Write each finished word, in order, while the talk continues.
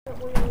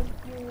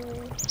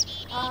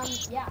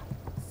Yeah.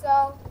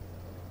 So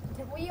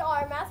we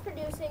are mass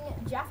producing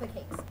Jaffa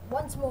cakes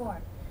once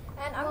more,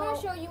 and I'm going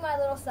to show you my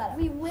little setup.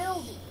 We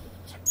will be.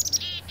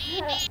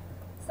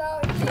 So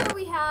here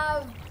we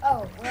have.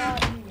 Oh, well,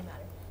 UU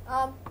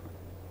matter.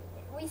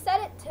 We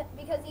set it to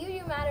because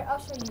UU matter. I'll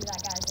show you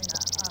that, guys, in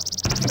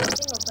a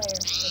single player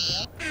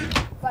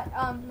video. But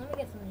let me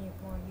get some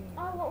more UU.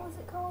 Oh, what was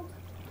it called?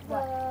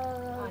 What?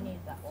 I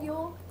needed that one.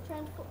 Fuel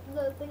transfer.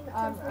 The thing that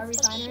transfers. A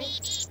refinery.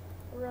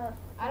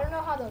 I don't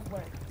know how those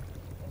work.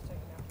 Just so you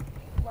know.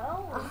 Well,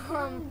 we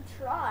can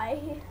try.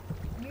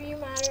 UU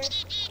matter.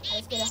 I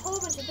just get a whole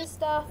bunch of this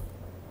stuff.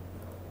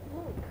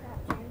 Holy crap,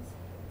 James.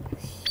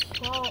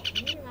 Well,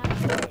 UU matter is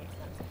very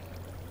expensive.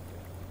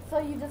 So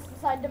you just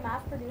decide to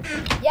mass produce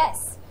it?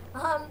 Yes.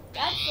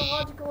 That's the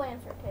logical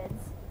answer,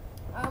 kids.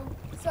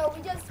 So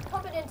we just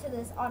pump it into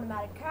this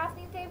automatic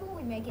crafting table.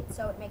 We make it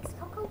so it makes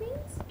cocoa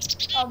beans.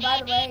 Oh, by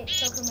the way,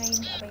 cocoa beans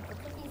are made for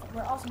cookies.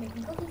 We're also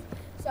making cookies.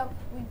 So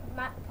we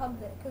pump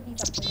the cookies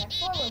up to the next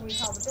floor where we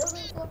call the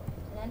building floor,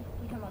 and then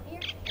we come up here,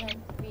 and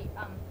then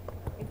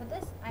we put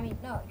this. I mean,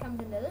 no, it comes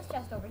into this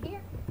chest over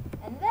here,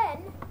 and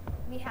then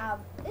we have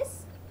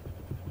this.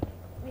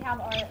 We have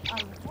our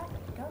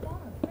go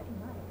down the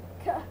freaking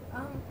ladder.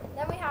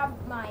 Then we have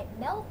my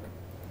milk,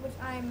 which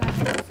I'm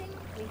producing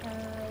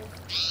because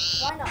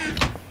why not?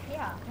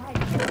 Yeah, why?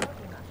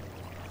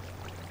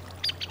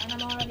 And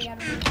I'm already out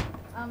of food.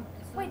 So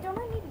wait, don't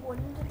I need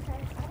wooden to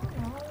transfer? I don't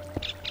know.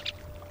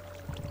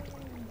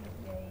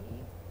 Okay.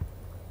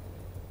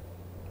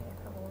 Get a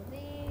couple of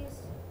these.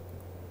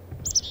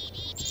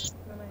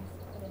 I'm gonna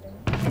put it in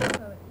here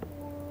so it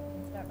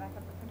can start back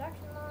up the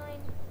production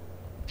line.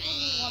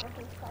 Water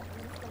hose pipe.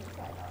 I'm just gonna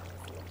try it out and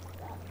see if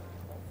that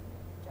does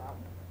the job.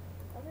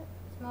 Does it?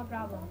 Small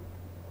problem.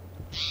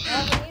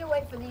 Well, we need to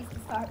wait for these to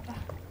start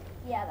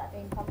Yeah, that's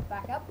being pumped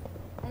back up.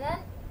 And then,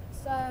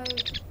 so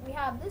we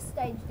have this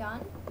stage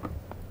done.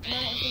 And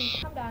then if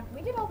we come down,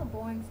 we did all the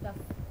boring stuff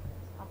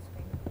off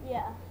screen.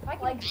 yeah. If I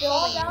can Like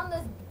fall building down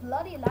this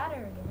bloody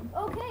ladder again.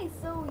 Okay,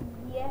 so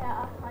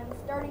yeah, I'm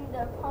starting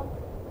to pump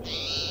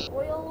the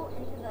oil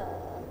into the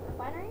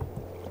refinery.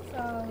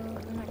 So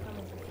then I come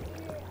over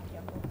here, I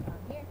jump over down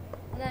here,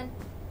 and then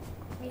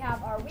we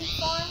have our wheat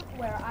farm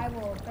where I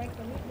will break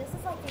the wheat. This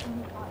is like getting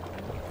wheat hot.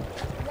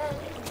 And then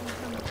we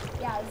come,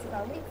 yeah, this is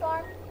our wheat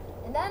farm,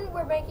 and then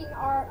we're making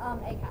our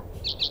egg hatch.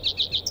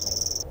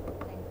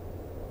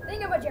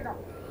 Thingamajigger.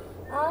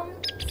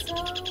 So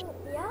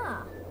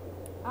yeah,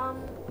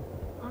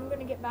 I'm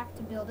gonna get back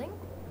to building.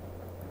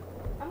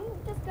 I'm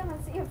just gonna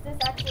see if this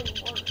actually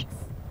works.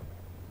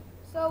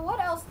 So what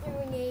else do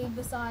we need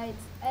besides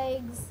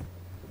eggs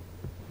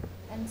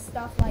and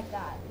stuff like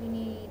that? We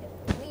need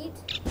wheat,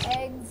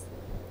 eggs,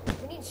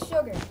 we need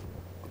sugar.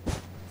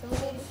 So we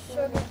need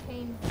sugar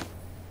cane.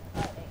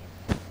 Okay,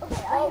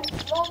 Well,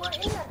 we're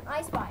in an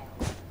ice biome.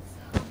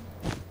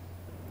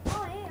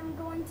 I am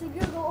going to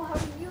Google how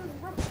to use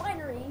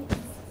refineries.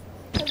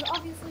 Because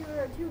obviously we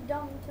are too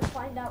dumb to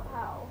find out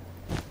how.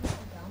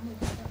 We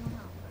just don't know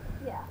how.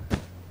 Yeah.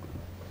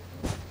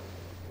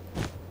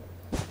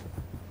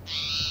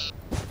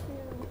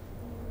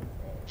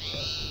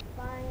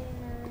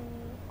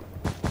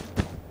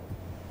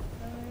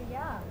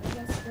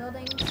 We're just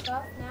building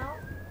stuff now.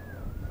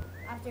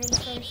 After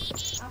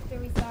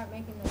we start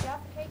making the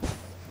Jaffa cakes,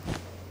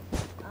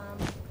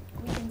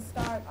 we can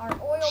start our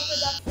oil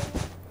production,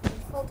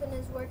 which Colton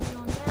is working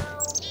on now.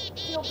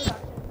 Fuel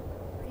production.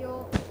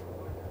 Fuel.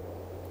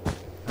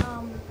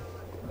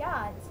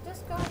 Yeah, it's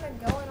just kind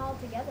of going all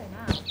together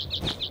now.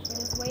 We're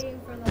just waiting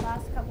for the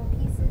last couple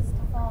pieces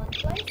to fall in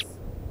place,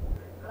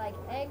 like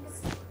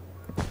eggs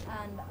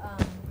and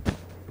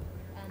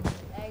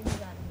eggs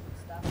and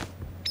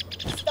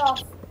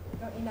stuff.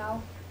 Don't you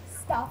know?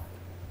 Stuff.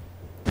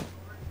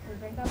 We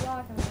break that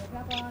block, and then we break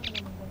that block, and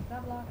then we break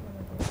that block, and then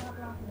we break that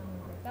block, and then we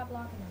break that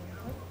block, and then we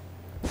break.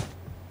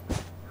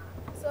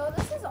 So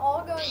this is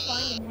all going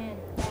fine in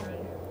handy.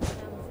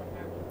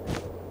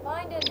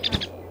 Fine in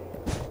handy.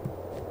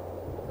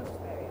 Looks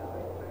very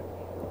hard.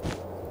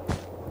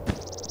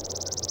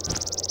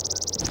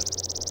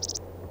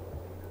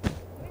 Let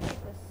me make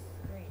this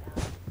straight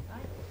out,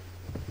 right?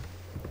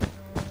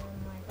 And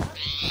like that.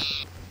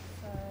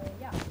 So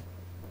yeah.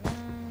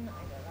 And I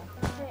go like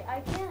that. Okay,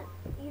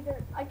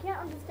 I can't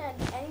understand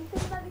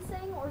anything that he's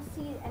saying or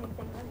see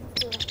anything that he's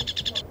doing.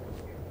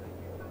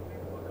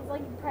 He's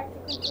like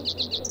practically taking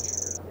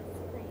pictures of his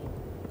screen.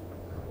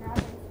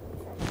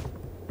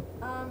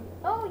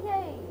 Oh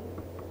yay!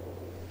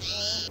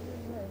 Who's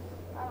this?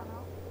 I don't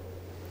know.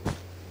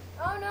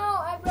 Oh no,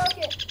 I broke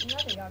it!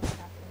 Another dog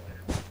attacked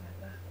me.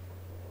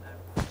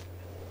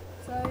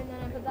 So and then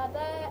I put that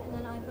there, and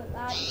then I put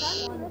that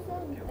one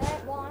there.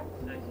 Well, I'm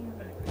making a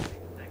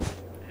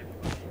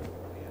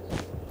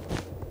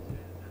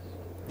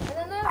and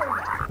then there we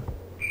go.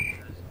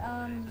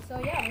 So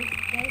yeah,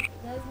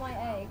 there's my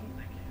egg.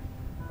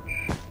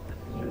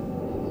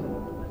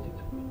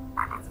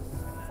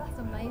 That's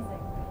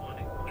amazing.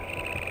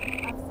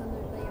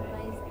 Absolutely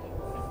amazing.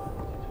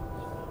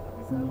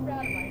 I'm so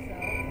proud of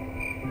myself.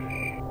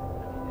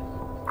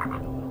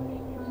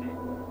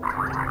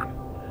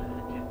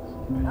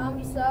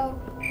 So,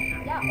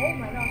 yeah, oh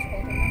my gosh,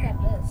 Colton, look at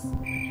this.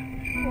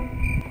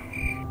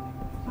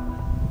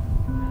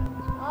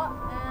 Oh,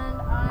 and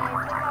I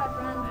think I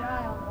ran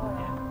dry on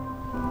oil.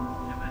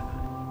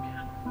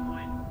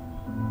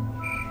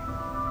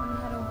 Let me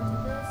head over to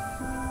this.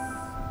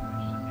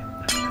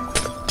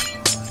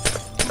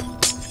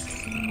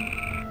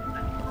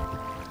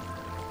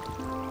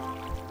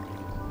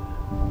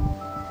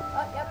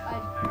 Oh, yep,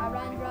 I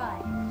ran dry.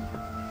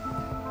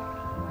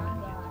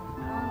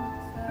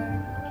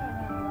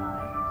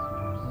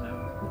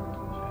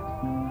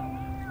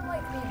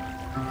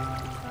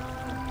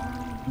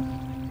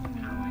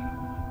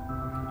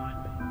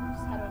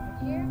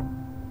 Here.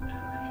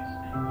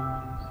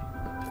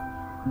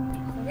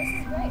 So this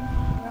is great.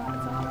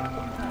 It's all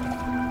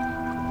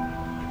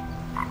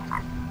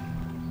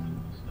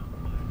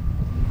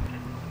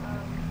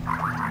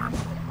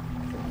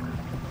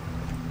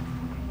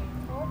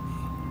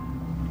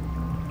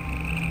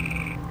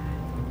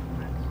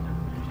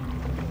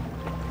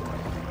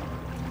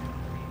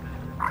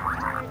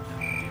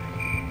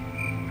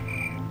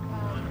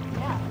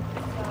yeah.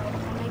 So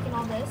I'm making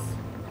all this.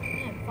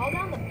 Man, fall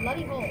down the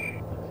bloody hole.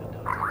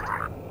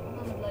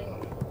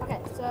 Okay,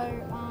 so,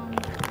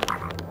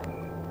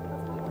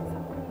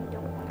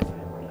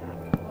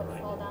 what,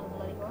 fall down the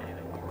bloody hole?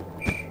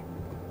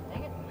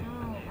 Dang it. No,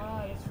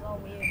 oh, this is all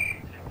weird.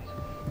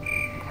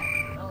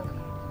 Oh.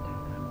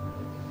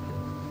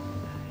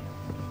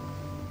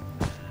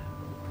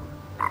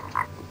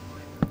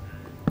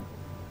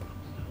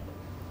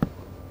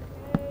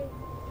 Okay.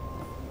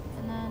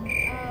 And then,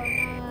 oh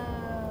no.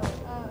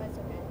 Oh, it's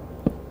okay.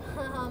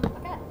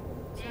 Okay.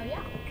 So,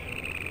 yeah.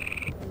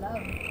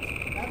 Love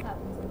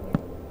happens in here.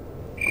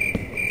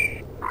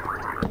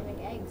 I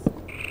make eggs.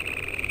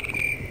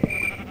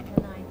 And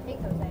then I take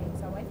those eggs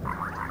away from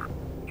them.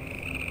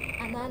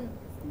 And then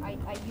I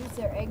use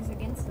their eggs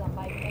against them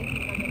by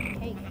making them into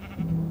cake.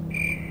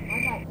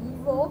 Aren't I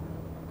evil?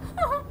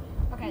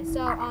 Okay, so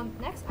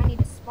next I need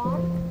to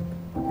spawn.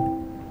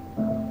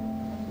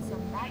 And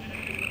some back.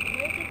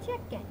 Where's the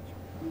chicken?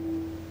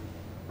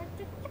 Where's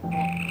the chicken?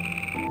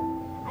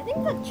 I think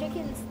the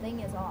chicken's thing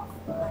is off.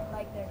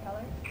 Like their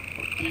color.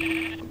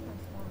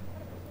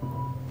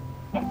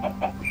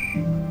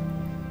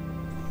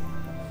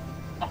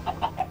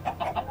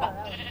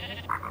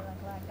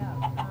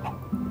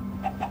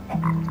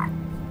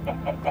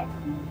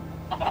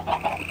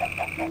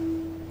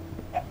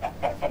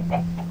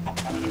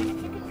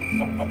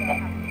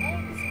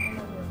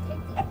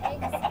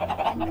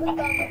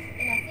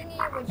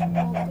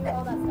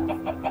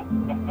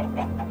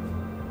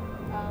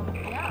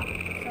 Yeah,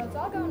 so it's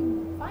all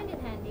going fine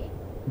and handy,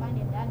 fine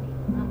and dandy.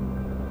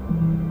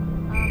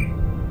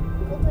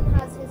 Colton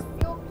has his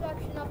fuel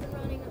production up and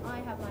running. I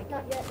have my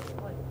not yet,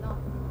 well, not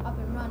up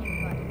and running,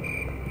 but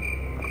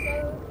so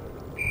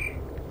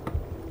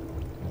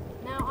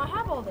now I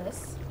have all this,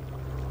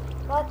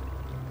 but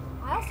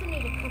I also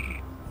need a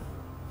cookie.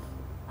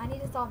 I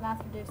need to start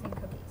mass producing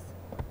cookies,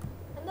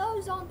 and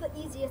those aren't the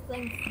easiest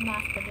things to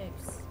mass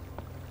produce.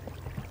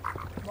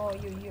 More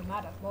you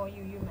matter. More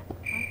you matter.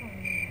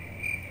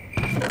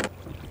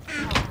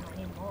 Oh, I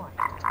need more.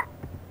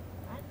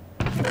 Right?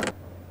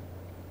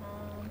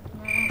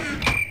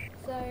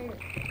 So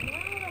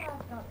now that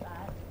I've got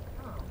that,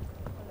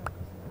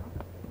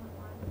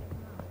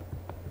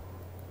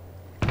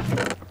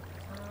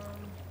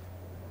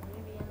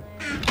 maybe in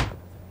there.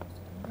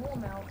 More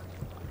milk.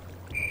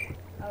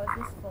 Oh, is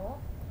this full?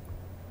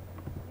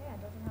 Yeah, it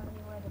doesn't have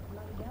anywhere to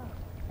bloody go.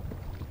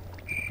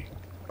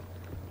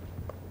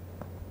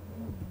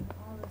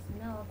 All this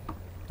milk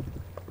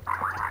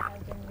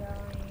has been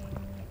going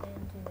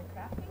into the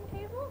crafting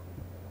table.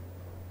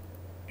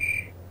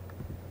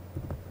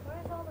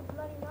 Where's all the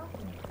bloody milk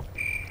in here?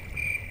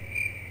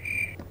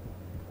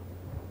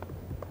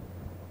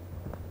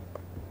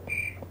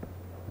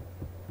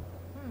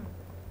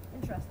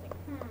 Interesting.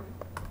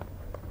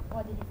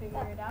 What, did you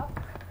figure it out?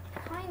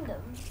 Kind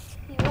of.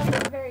 He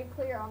wasn't very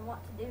clear on what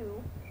to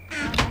do.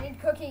 I need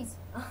cookies.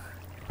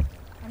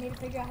 I need to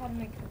figure out how to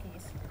make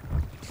cookies.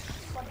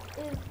 But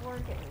it is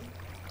working.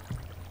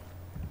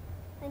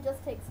 It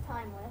just takes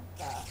time with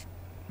stuff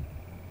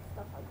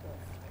like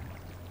this.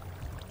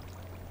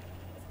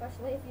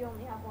 Especially if you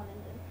only have one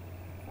engine.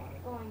 So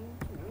I'm going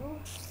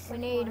to... We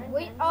need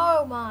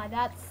oh my,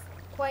 that's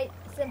quite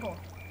simple.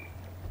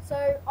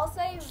 So I'll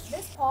save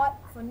this part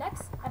for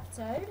next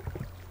episode.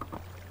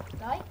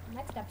 Right?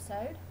 Next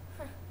episode.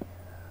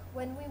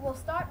 When we will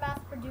start mass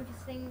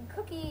producing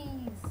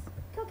cookies.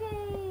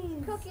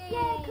 Cookies! Cookies!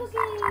 Yay,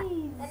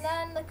 cookies! And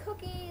then the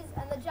cookies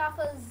and the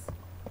Jaffas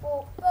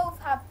will both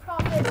have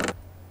profit.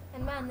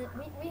 And man,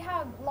 we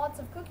have lots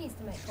of cookies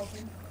to make,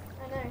 Colton.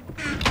 I know.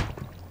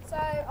 So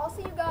I'll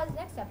see you guys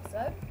next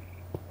episode,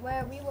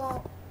 where we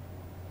will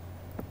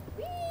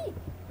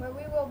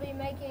be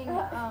making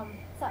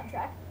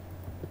sidetrack.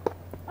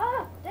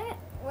 Ah, dang it!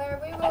 Where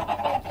we will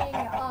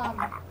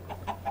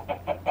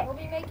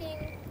be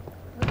making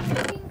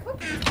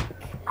cookies.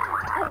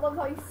 love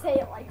how you say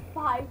it like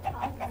 5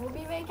 times. We'll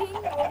be making